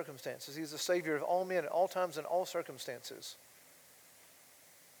all those circumstances. He's the Savior of all men at all times and all circumstances.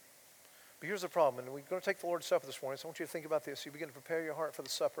 But here's the problem, and we're going to take the Lord's Supper this morning, so I want you to think about this. You begin to prepare your heart for the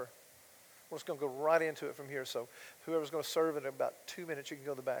supper. We're just going to go right into it from here, so whoever's going to serve in about 2 minutes, you can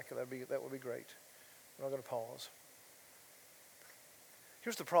go to the back, and that would be great. We're not going to pause.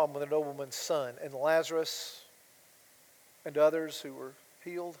 Here's the problem with the nobleman's son and Lazarus and others who were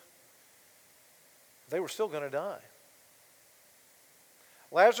healed. They were still going to die.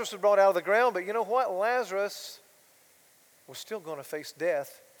 Lazarus was brought out of the ground, but you know what? Lazarus was still going to face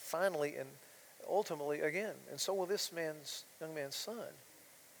death finally and ultimately again. And so will this young man's son.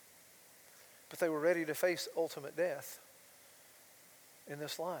 But they were ready to face ultimate death in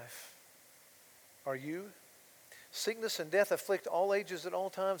this life. Are you? Sickness and death afflict all ages at all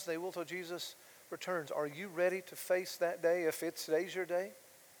times. They will till Jesus returns. Are you ready to face that day if today's your day?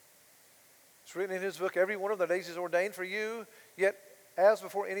 It's written in his book, every one of the days is ordained for you, yet as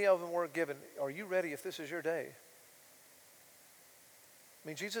before any of them were given. Are you ready if this is your day? I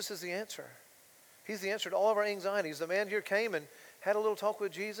mean, Jesus is the answer. He's the answer to all of our anxieties. The man here came and had a little talk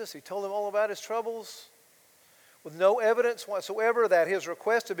with Jesus. He told him all about his troubles with no evidence whatsoever that his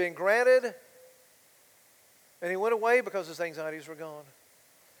request had been granted. And he went away because his anxieties were gone.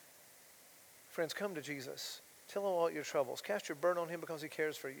 Friends, come to Jesus. Tell him all your troubles. Cast your burden on him because he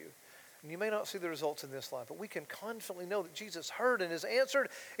cares for you. And you may not see the results in this life, but we can confidently know that Jesus heard and has answered,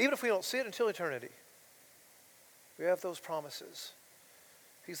 even if we don't see it until eternity. We have those promises.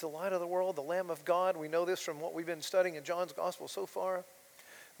 He's the light of the world, the Lamb of God. We know this from what we've been studying in John's Gospel so far.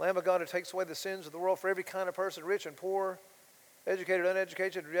 Lamb of God who takes away the sins of the world for every kind of person, rich and poor, educated,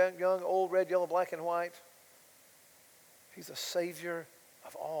 uneducated, young, old, red, yellow, black, and white. He's a Savior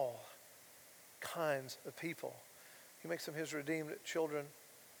of all kinds of people. He makes them his redeemed children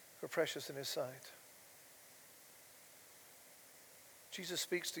who are precious in his sight. Jesus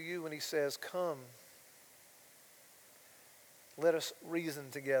speaks to you when he says, come, let us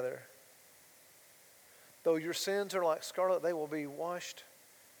reason together. Though your sins are like scarlet, they will be washed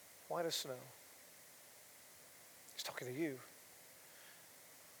white as snow. He's talking to you.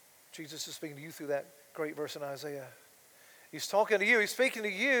 Jesus is speaking to you through that great verse in Isaiah. He's talking to you. He's speaking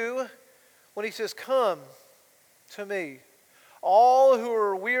to you when he says, come to me, all who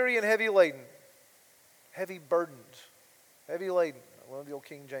are weary and heavy laden, heavy burdened, heavy laden. I love the old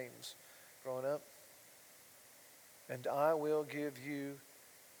King James growing up. And I will give you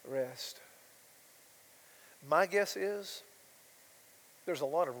rest. My guess is there's a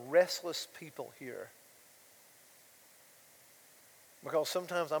lot of restless people here. Because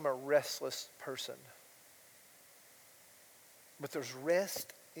sometimes I'm a restless person. But there's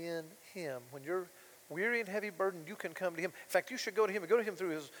rest in him. When you're weary and heavy burdened, you can come to him. In fact, you should go to him and go to him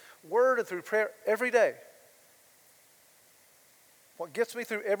through his word and through prayer every day. What gets me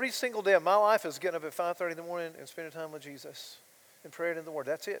through every single day of my life is getting up at 5:30 in the morning and spending time with Jesus and praying in the Word.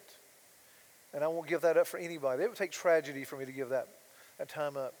 That's it. And I won't give that up for anybody. It would take tragedy for me to give that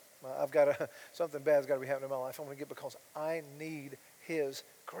time up. Something bad's got to be happening in my life. I'm going to give because I need his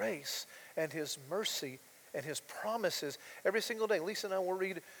grace and his mercy and his promises every single day. Lisa and I will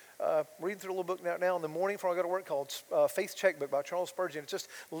reading through a little book now in the morning before I go to work called Faith Checkbook by Charles Spurgeon. It's just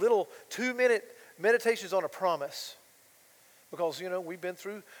little 2-minute meditations on a promise. Because, we've been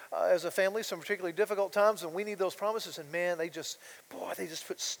through, as a family, some particularly difficult times, and we need those promises. And man, they just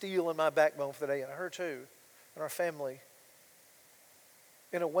put steel in my backbone for the day, and her too, and our family,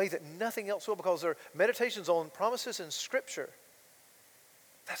 in a way that nothing else will, because they're meditations on promises in Scripture.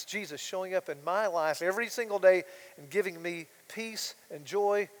 That's Jesus showing up in my life every single day and giving me peace and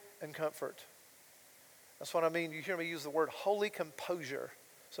joy and comfort. That's what I mean. You hear me use the word holy composure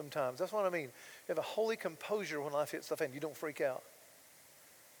sometimes. That's what I mean. You have a holy composure when life hits the fan. You don't freak out.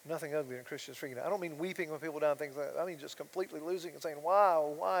 Nothing uglier than Christians freaking out. I don't mean weeping when people die and things like that. I mean just completely losing and saying, why?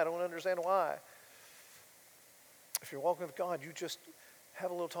 I don't understand why. If you're walking with God, you just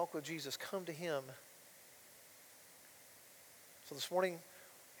have a little talk with Jesus. Come to him. So this morning,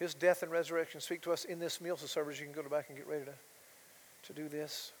 his death and resurrection speak to us in this meal. So servers, you can go back and get ready to do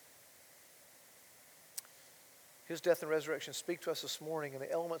this. His death and resurrection speak to us this morning in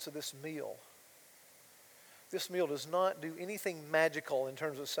the elements of this meal. This meal does not do anything magical in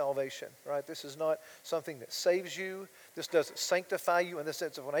terms of salvation, right? This is not something that saves you. This doesn't sanctify you in the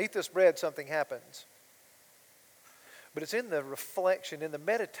sense of when I eat this bread, something happens. But it's in the reflection, in the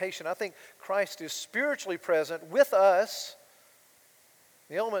meditation. I think Christ is spiritually present with us.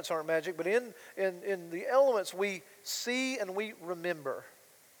 The elements aren't magic, but in the elements we see and we remember.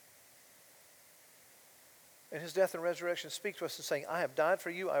 And his death and resurrection speak to us and saying, I have died for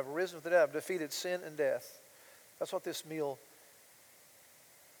you, I have risen from the dead, I have defeated sin and death. That's what this meal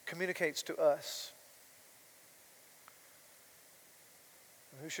communicates to us.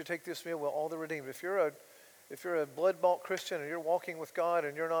 And who should take this meal? Well, all the redeemed. If you're a blood-bought Christian and you're walking with God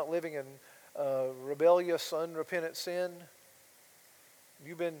and you're not living in rebellious, unrepentant sin,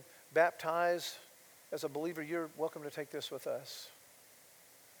 you've been baptized as a believer, you're welcome to take this with us.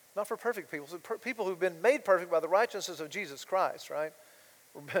 Not for perfect people. People who've been made perfect by the righteousness of Jesus Christ, right?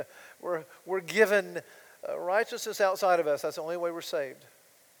 We're given righteousness outside of us. That's the only way we're saved.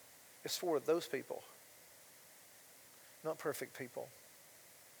 It's for those people, not perfect people.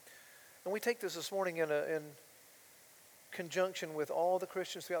 And we take this morning in conjunction with all the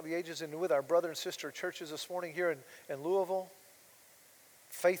Christians throughout the ages and with our brother and sister churches this morning here in Louisville.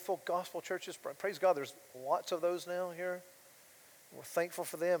 Faithful gospel churches. Praise God, there's lots of those now here. We're thankful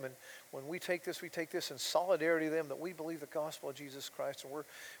for them, and when we take this in solidarity with them that we believe the gospel of Jesus Christ, and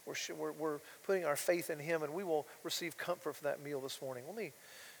we're putting our faith in Him, and we will receive comfort for that meal this morning. Let me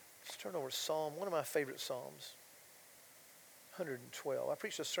just turn over to Psalm, one of my favorite Psalms, 112. I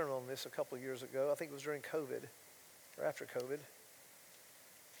preached a sermon on this a couple of years ago. I think it was during COVID, or after COVID.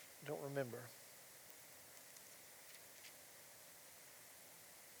 I don't remember.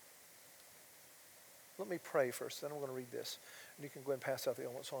 Let me pray first, then I'm going to read this. And you can go ahead and pass out the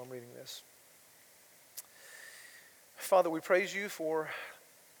elements while I'm reading this. Father, we praise you for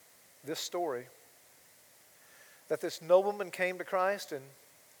this story. That this nobleman came to Christ and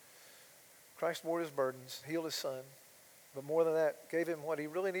Christ bore his burdens, healed his son. But more than that, gave him what he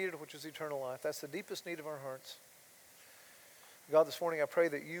really needed, which is eternal life. That's the deepest need of our hearts. God, this morning I pray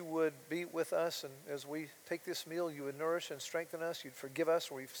that you would be with us, and as we take this meal, you would nourish and strengthen us. You'd forgive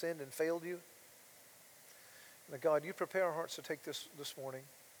us where we've sinned and failed you. Now, God, you prepare our hearts to take this morning.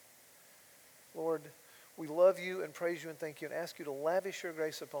 Lord, we love you and praise you and thank you and ask you to lavish your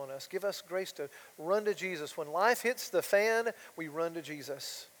grace upon us. Give us grace to run to Jesus. When life hits the fan, we run to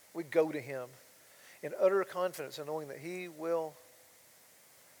Jesus. We go to him in utter confidence and knowing that he will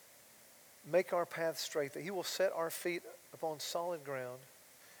make our path straight, that he will set our feet upon solid ground,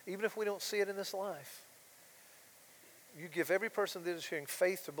 even if we don't see it in this life. You give every person that is hearing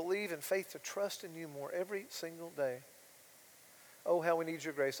faith to believe and faith to trust in you more every single day. Oh, how we need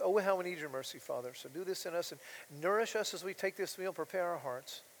your grace. Oh, how we need your mercy, Father. So do this in us and nourish us as we take this meal. Prepare our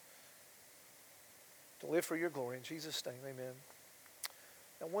hearts to live for your glory. In Jesus' name, amen.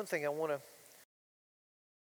 Now, one thing I want to